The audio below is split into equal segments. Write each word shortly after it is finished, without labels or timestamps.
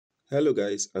Hello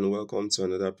guys and welcome to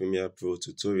another Premiere Pro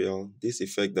tutorial. This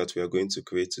effect that we are going to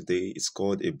create today is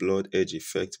called a blurred edge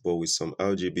effect, but with some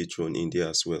RGB thrown in there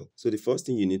as well. So the first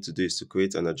thing you need to do is to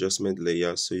create an adjustment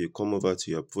layer. So you come over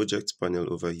to your project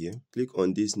panel over here, click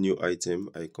on this new item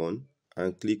icon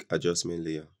and click adjustment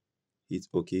layer. Hit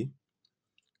OK.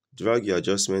 Drag your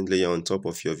adjustment layer on top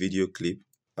of your video clip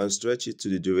and stretch it to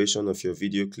the duration of your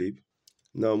video clip.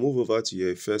 Now move over to your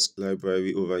effects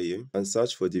library over here and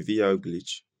search for the VR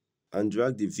glitch and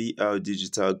drag the VR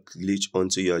digital glitch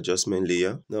onto your adjustment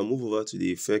layer. Now move over to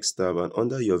the effects tab and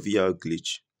under your VR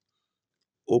glitch,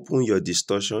 open your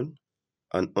distortion,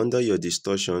 and under your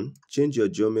distortion, change your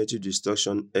geometry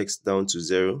distortion X down to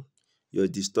 0, your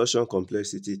distortion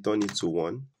complexity turn it to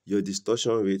 1, your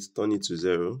distortion rate turn it to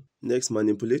 0. Next,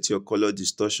 manipulate your color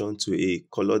distortion to a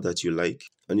color that you like,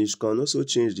 and you can also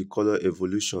change the color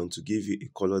evolution to give you a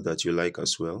color that you like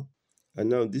as well. And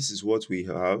now this is what we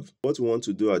have. What we want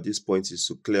to do at this point is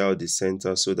to clear out the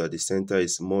center so that the center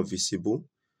is more visible.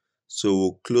 So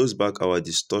we'll close back our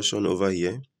distortion over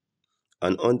here.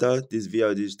 And under this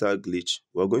VR digital glitch,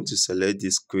 we're going to select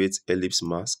this create ellipse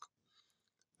mask.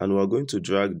 And we're going to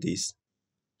drag this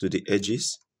to the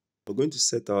edges. We're going to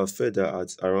set our feather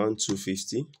at around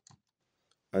 250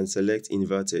 and select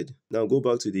inverted. Now go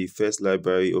back to the effects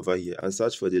library over here and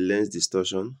search for the lens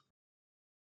distortion.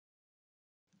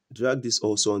 Drag this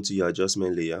also onto your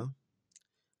adjustment layer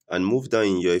and move down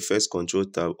in your effects control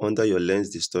tab under your lens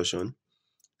distortion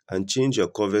and change your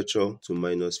curvature to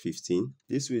 -15.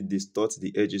 This will distort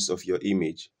the edges of your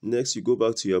image. Next, you go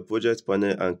back to your project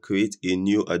panel and create a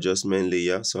new adjustment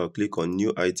layer. So I'll click on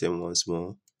new item once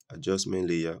more, adjustment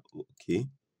layer, okay.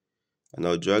 And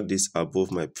I'll drag this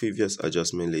above my previous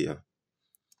adjustment layer.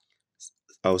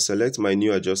 I'll select my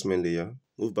new adjustment layer,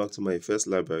 move back to my effects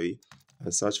library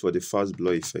and search for the fast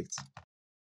blur effect.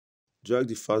 Drag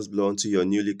the fast blur onto your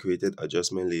newly created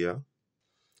adjustment layer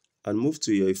and move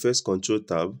to your effects control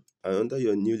tab and under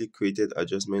your newly created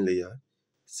adjustment layer,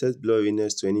 set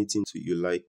blurriness to anything you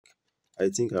like. I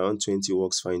think around 20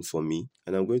 works fine for me.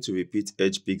 And I'm going to repeat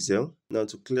edge pixel. Now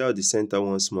to clear out the center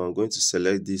once more, I'm going to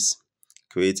select this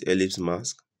create ellipse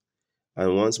mask.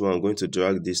 And once more, I'm going to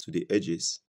drag this to the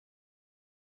edges.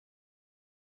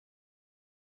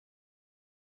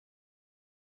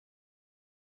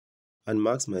 And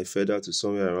max my feather to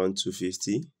somewhere around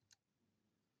 250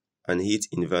 and hit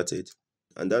inverted.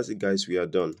 And that's it guys, we are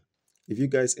done. If you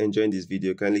guys enjoyed this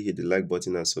video, kindly hit the like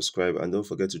button and subscribe, and don't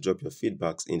forget to drop your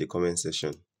feedbacks in the comment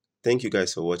section. Thank you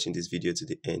guys for watching this video to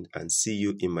the end, and see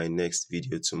you in my next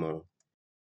video tomorrow.